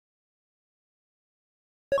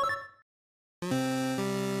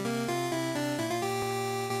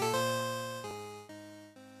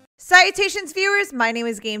Salutations viewers, my name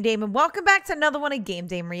is GameDame and welcome back to another one of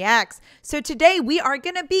GameDame Reacts. So today we are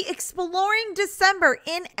going to be exploring December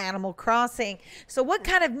in Animal Crossing. So what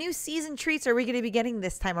kind of new season treats are we going to be getting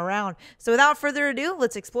this time around? So without further ado,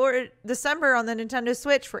 let's explore December on the Nintendo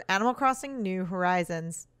Switch for Animal Crossing New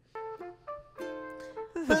Horizons.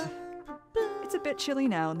 It's a bit chilly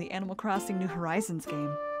now in the Animal Crossing New Horizons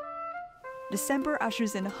game. December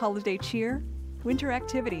ushers in holiday cheer, winter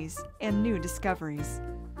activities, and new discoveries.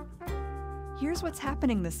 Here's what's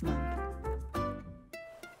happening this month.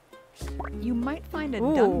 You might find a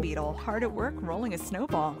dung beetle hard at work rolling a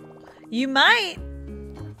snowball. You might.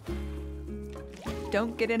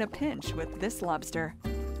 Don't get in a pinch with this lobster.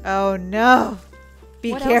 Oh no.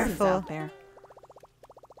 Be what careful. Else is out there?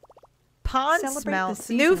 Pond Celebrate smells.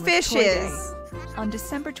 the New season with Toy Day. fishes. On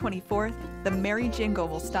December 24th, the Merry Jingle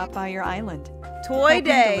will stop by your island. Toy Help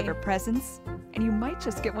Day. deliver presents, and you might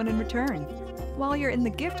just get one in return. While you're in the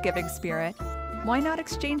gift-giving spirit, why not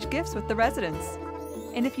exchange gifts with the residents?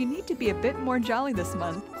 And if you need to be a bit more jolly this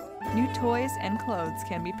month, new toys and clothes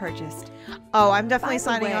can be purchased. Oh, I'm definitely By the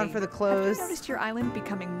signing on way, for the clothes. Have you noticed your island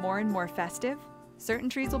becoming more and more festive? Certain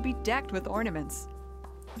trees will be decked with ornaments.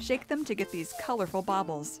 Shake them to get these colorful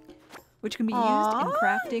baubles, which can be used in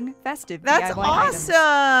crafting festive That's DIY items.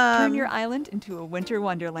 awesome. Turn your island into a winter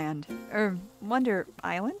wonderland. Wonder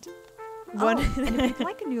Island? One- And if you'd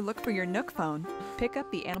like a new look for your Nook phone, pick up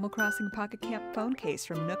the Animal Crossing Pocket Camp phone case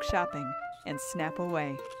from Nook Shopping and snap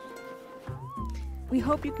away. We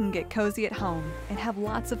hope you can get cozy at home and have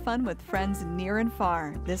lots of fun with friends near and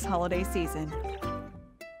far this holiday season.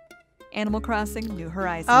 Animal Crossing New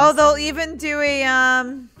Horizons. Oh, they'll even do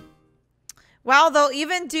a wow, they'll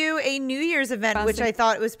even do a New Year's event, which I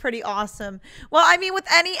thought was pretty awesome. Well, I mean, with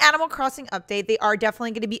any Animal Crossing update, they are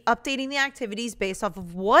definitely going to be updating the activities based off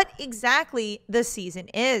of what exactly the season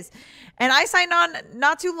is. And I signed on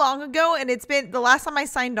not too long ago, and it's been the last time I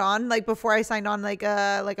signed on, like before I signed on like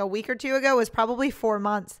a week or two ago, was probably 4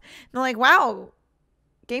 months. And I'm like, wow,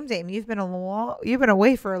 GameDame, you've been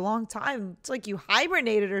away for a long time. It's like you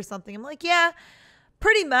hibernated or something. I'm like, yeah.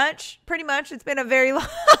 Pretty much. It's been a very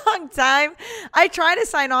long time. I tried to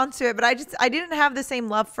sign on to it, but I didn't have the same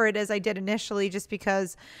love for it as I did initially just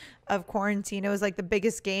because of quarantine. It was like the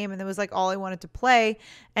biggest game and it was like all I wanted to play.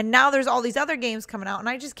 And now there's all these other games coming out and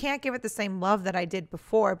I just can't give it the same love that I did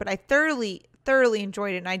before. But I thoroughly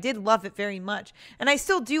enjoyed it and I did love it very much. And I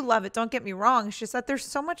still do love it. Don't get me wrong. It's just that there's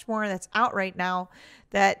so much more that's out right now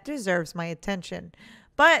that deserves my attention.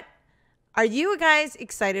 But are you guys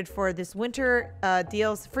excited for this winter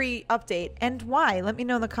deals free update and why? Let me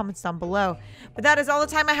know in the comments down below. But that is all the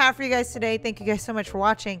time I have for you guys today. Thank you guys so much for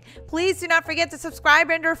watching. Please do not forget to subscribe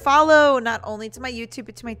and or follow not only to my YouTube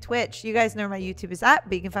but to my Twitch. You guys know where my YouTube is at,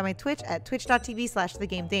 but you can find my Twitch at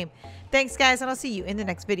twitch.tv/thegamedame. Thanks guys, and I'll see you in the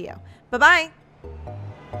next video. Bye-bye.